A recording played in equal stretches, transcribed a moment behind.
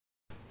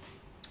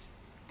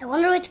I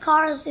wonder which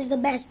cars is the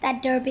best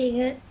at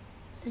derpy.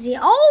 See,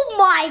 oh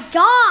my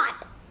god!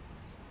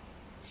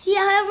 See,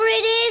 however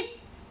it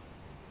is,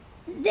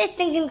 this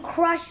thing can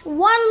crush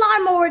one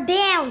lawnmower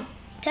down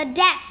to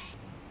death.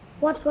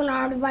 What's going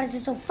on, everybody?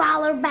 This is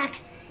Fowler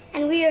back,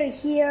 and we are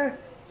here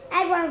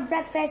at one of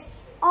Wreckfest's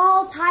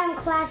all-time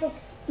classic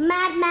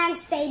Madman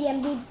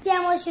Stadium, the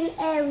demolition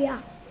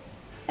area.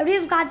 And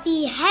we've got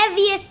the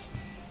heaviest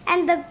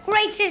and the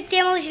greatest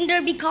demolition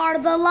derby car,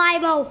 the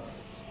Limo,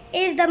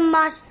 is the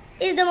most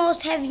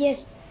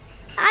heaviest.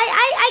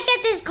 I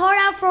get this car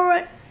out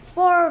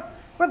for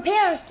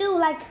repairs too,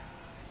 like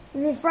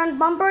the front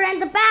bumper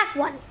and the back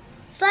one.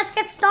 So let's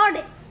get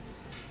started.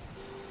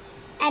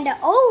 And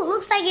oh,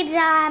 looks like it's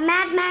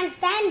Madman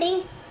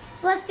standing.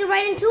 So let's get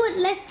right into it.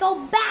 Let's go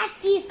bash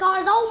these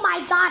cars. Oh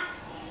my god,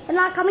 they're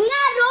not coming out.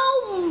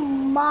 Oh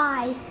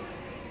my,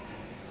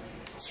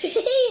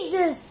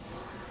 Jesus.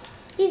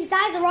 These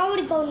guys are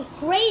already going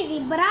crazy,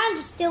 but I'm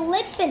just still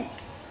limping.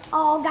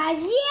 Oh guys,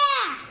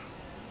 yeah.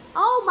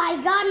 Oh my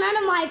god, none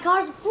of my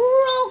cars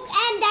broke,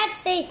 and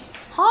that's a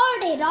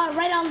hard hit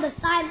right on the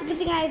side. Good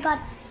thing I got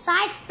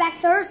side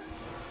specters.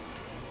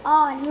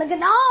 Oh, and look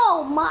at,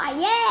 oh my,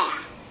 yeah.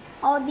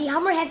 Oh, the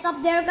Hummer heads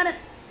up there, gonna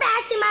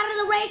bash them out of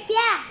the race,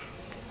 yeah.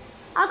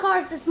 Our car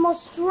is the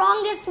most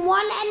strongest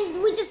one,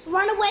 and we just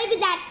run away with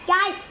that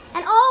guy.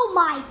 And oh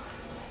my,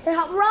 the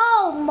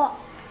Rome.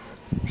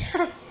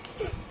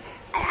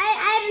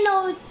 I don't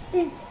know,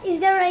 is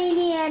there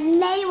any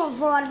name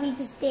for what we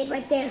just did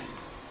right there?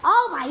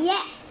 Oh my,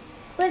 yeah.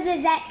 What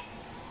is that?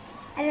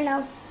 I don't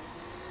know.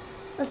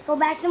 Let's go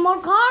bash some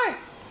more cars.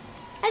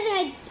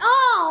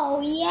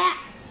 Oh yeah.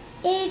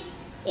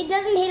 It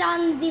doesn't hit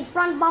on the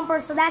front bumper,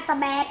 so that's a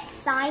bad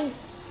sign.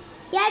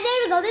 Yeah,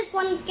 there we go. This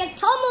one get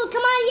tumbled.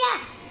 Come on, yeah.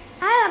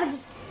 I'm gonna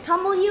just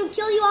tumble you,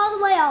 kill you all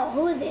the way. Oh,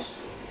 who is this?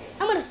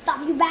 I'm gonna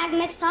stop you back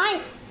next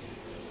time.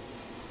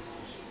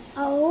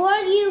 Oh, who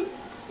are you?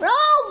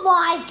 Oh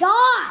my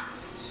god.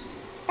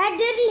 That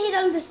didn't hit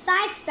on the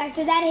side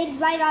specter. That hit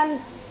right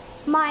on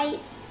my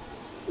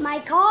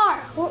car.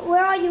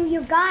 Where are you?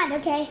 You're gone.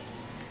 Okay.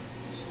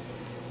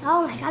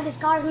 Oh my god, this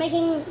car is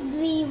making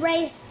the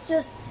race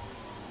just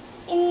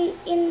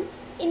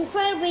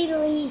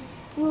incredibly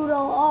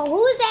brutal. Oh,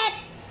 who is that?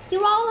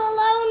 You're all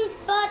alone,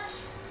 but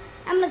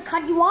I'm gonna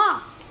cut you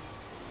off.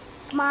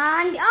 Come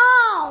on.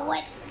 Oh,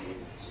 what?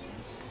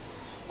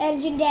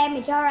 Engine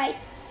damage. All right.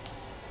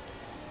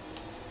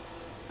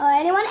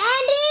 Anyone?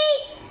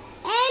 Andy!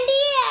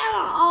 Andy!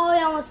 Oh,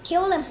 I almost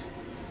killed him.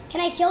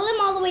 Can I kill him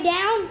all the way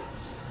down?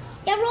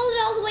 Yeah, roll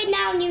it all the way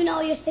down. You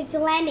know you're stick to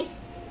landing.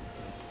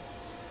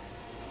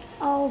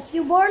 Oh, if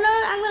you burn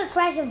on, I'm gonna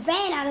crash a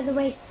van out of the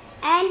race.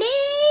 Andy!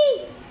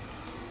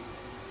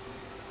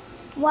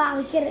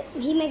 Wow,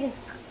 he made a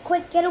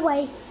quick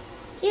getaway.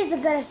 He's the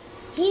goodest.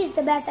 He's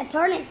the best at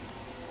turning.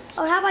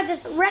 Or how about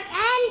just wreck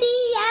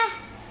Andy? Yeah.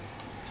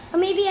 Or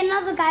maybe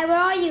another guy. Where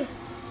are you?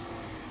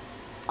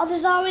 Oh,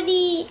 there's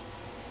already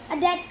a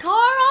dead car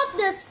off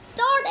the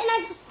start, and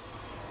I just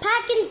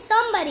pack in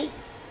somebody.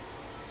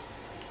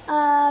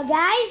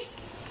 Guys?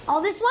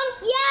 Oh, this one?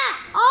 Yeah.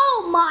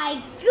 Oh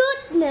my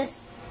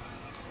goodness.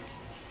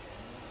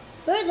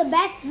 We're the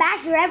best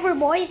basher ever,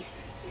 boys.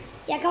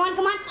 Yeah, come on,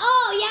 come on.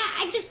 Oh,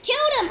 yeah, I just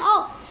killed him.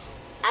 Oh,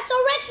 that's a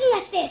wrecking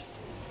assist.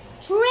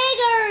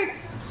 Triggered.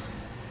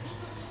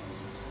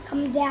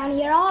 Come down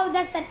here. Oh,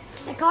 that's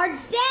the car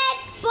dead,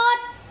 but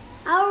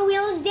our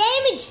wheel is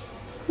damaged.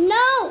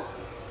 No.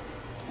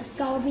 Let's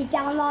go beat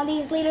down all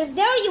these leaders.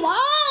 There you are.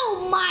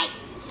 Oh, my.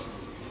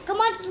 Come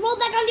on, just roll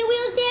back on the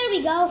wheels. There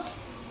we go.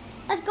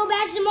 Let's go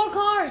bash some more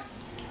cars.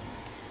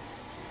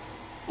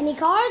 Any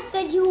cars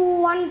that you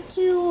want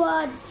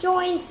to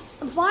join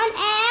some fun?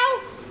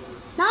 Ow!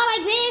 Not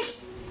like this.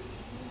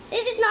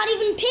 This is not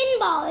even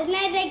pinball. Isn't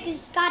it like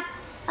it's got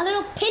a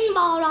little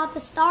pinball off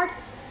the start?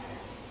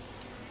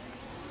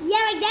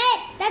 Yeah, like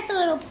that. That's a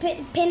little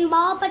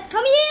pinball. But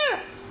come here.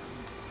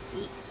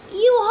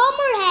 You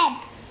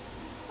Hummerhead.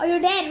 Oh, you're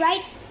dead,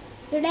 right?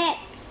 You're dead.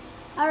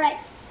 All right.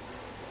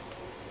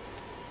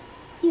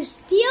 You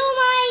steal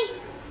my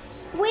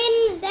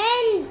wins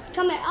and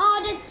come here.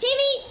 Oh, the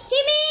Timmy!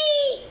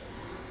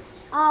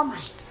 Oh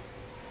my.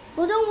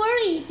 Well, don't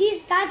worry.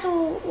 These guys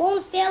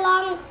won't stay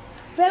along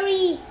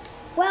very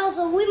well,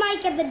 so we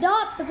might get the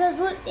dub because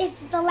this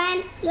is the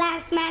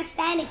last man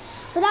standing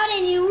without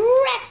any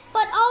wrecks.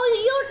 But oh,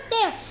 you're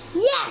there.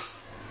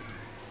 Yes!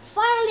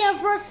 Finally, our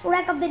first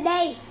wreck of the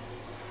day.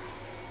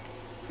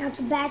 Now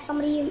to bash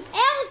somebody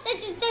else,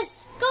 it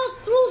just goes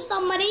through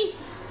somebody.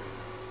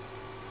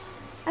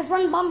 My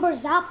front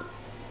bumper's up.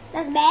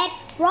 That's bad.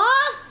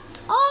 Ross?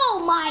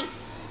 Oh my.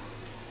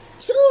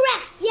 2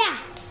 wrecks, yeah.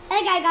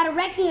 That guy got a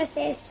wrecking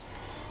assist.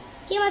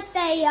 He must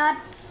say,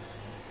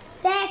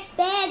 that's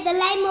bad. The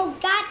Limo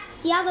got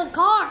the other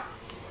car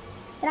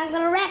that I'm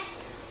gonna wreck.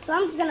 So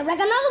I'm just gonna wreck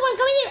another one.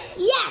 Come here.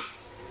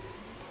 Yes.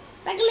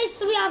 Wreck list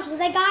 3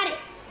 options. I got it.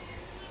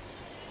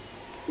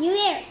 You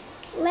there,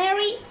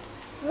 Larry?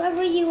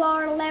 Whoever you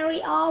are,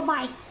 Larry. Oh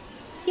my.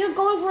 You're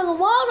going for the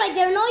wall right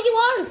there. No, you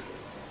aren't.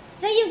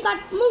 So you've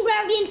got moon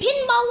gravity and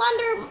pinball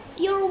under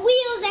your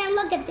wheels, and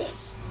look at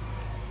this.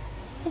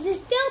 This is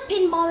still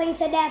pinballing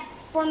to death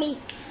for me.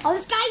 Oh,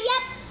 this guy,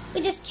 yep,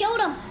 we just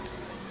killed him.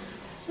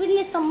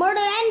 Sweetness the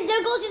murder, and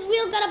there goes his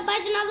wheel. Gotta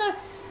bite another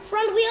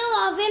front wheel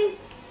of him.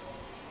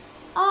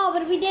 Oh,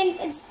 but we didn't.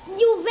 It's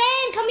you,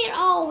 Van. Come here.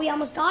 Oh, we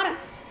almost got him.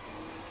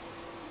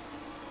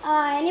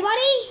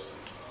 Anybody?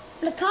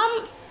 Gonna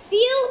come?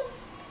 Few?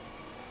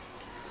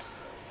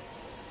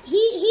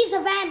 He's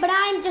a van, but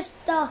I'm just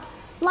the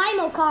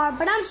Limo car.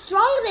 But I'm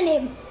stronger than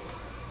him.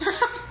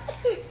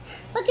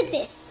 Look at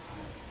this.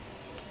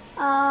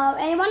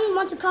 Anyone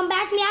want to come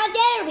bash me out?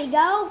 There we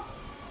go.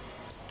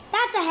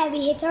 That's a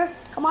heavy hitter.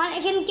 Come on,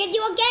 I can get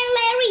you again,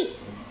 Larry.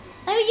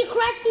 Larry, you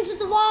crashed into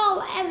the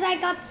wall as I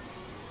got...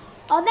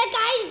 Oh, that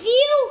guy,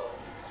 View.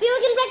 View,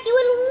 I can wreck you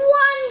in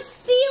one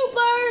View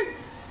bird.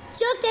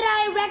 Just that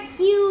I wrecked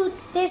you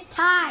this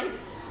time.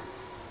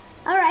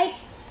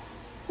 Alright.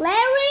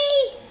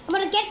 Larry, I'm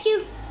gonna get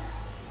you.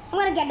 I'm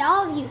gonna get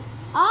all of you.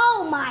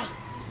 Oh my.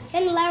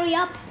 Send Larry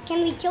up.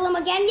 Can we kill him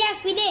again?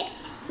 Yes, we did.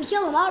 We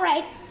killed him,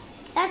 alright.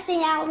 That's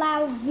the out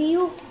loud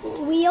wheel.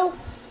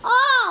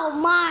 Oh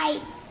my.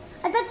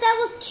 I thought that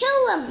was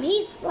kill him.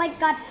 He's like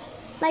got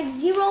like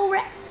zero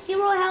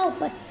health.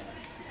 But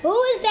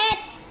who is that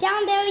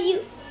down there?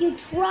 You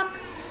truck.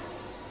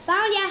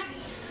 Found ya.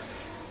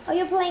 Oh,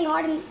 you're playing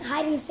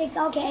hide and seek.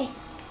 Okay,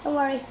 don't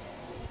worry.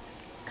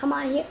 Come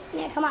on here.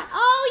 Yeah, come on.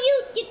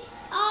 Oh, you.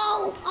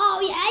 Oh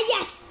yeah.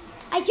 Yes,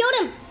 I killed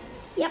him.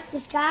 Yep,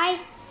 this guy,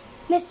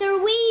 Mr.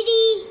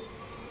 Weedy.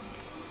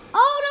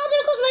 Oh no,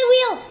 there goes my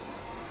wheel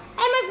and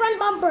my front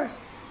bumper.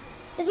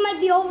 This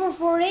might be over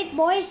for it,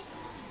 boys.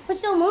 We're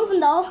still moving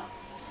though.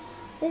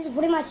 This is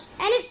pretty much,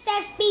 and it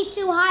says speed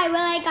too high.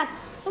 Well, I got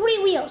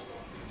 3 wheels.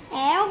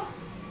 Ow.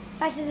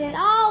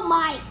 Oh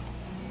my.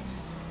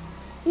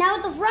 Now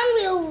with the front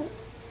wheel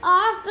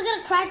off, we're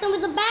gonna crash them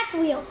with the back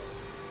wheel.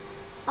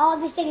 Oh,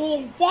 this thing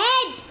is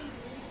dead.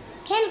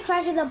 Can't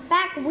crash with the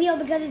back wheel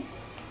because it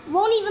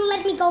won't even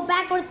let me go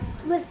backward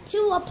with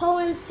 2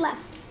 opponents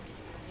left.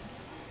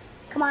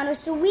 Come on,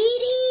 Mr.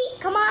 Weedy.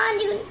 Come on,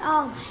 you can,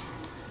 oh my.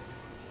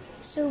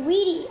 So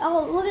weedy.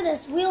 Oh, look at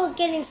this wheel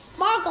getting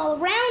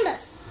sparkle around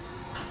us.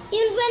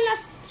 Even when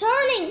us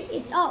turning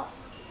it. Oh,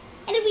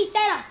 and it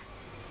reset us.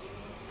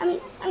 I'm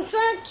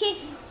trying to kick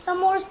some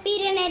more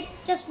speed and it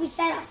just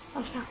reset us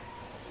somehow.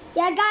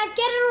 Yeah, guys,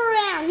 get it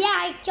around. Yeah,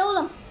 I killed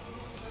him.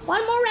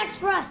 1 more Rex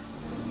for us,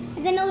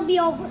 and then it'll be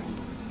over.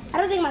 I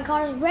don't think my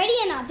car is ready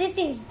enough. This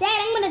thing's dead.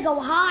 I'm gonna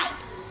go hide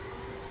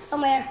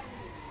somewhere.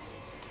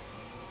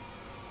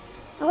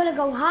 I'm gonna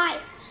go hide.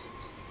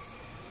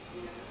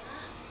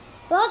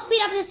 We'll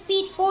speed up the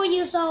speed for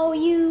you so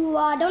you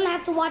don't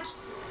have to watch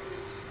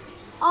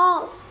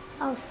all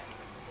of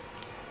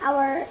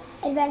our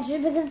adventure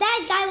because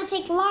that guy will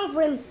take long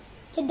for him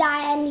to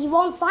die and he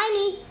won't find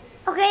me.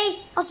 Okay,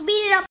 I'll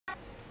speed it up.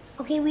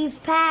 Okay,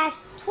 we've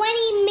passed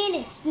 20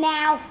 minutes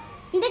now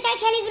and the guy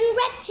can't even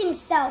wreck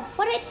himself.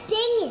 What a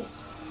dingus.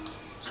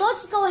 So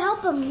let's go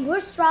help him.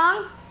 We're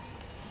strong.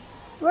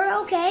 We're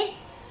okay.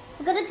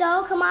 We're gonna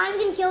go. Come on,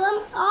 we can kill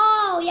him.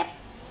 Oh, yep.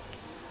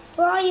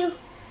 Where are you?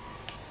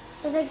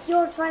 It's like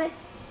you're trying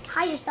to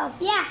hide yourself.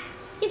 Yeah,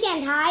 you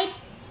can't hide.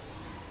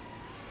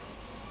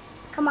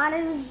 Come on,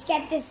 let's just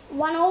get this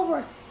one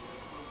over.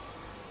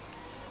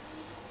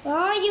 Where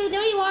are you?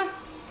 There you are.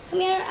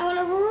 Come here. I want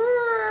to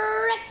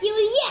wreck you.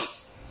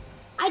 Yes!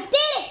 I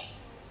did it!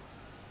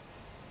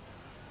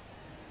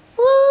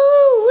 Woo,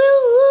 woo,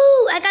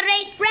 woo. I got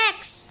 8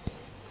 wrecks.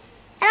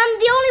 And I'm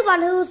the only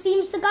one who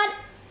seems to got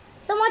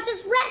so much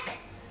as wreck.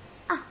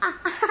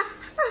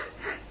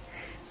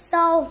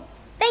 So...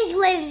 thank you,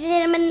 ladies and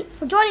gentlemen,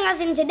 for joining us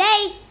in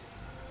today.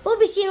 We'll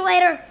be seeing you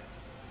later.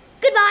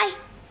 Goodbye.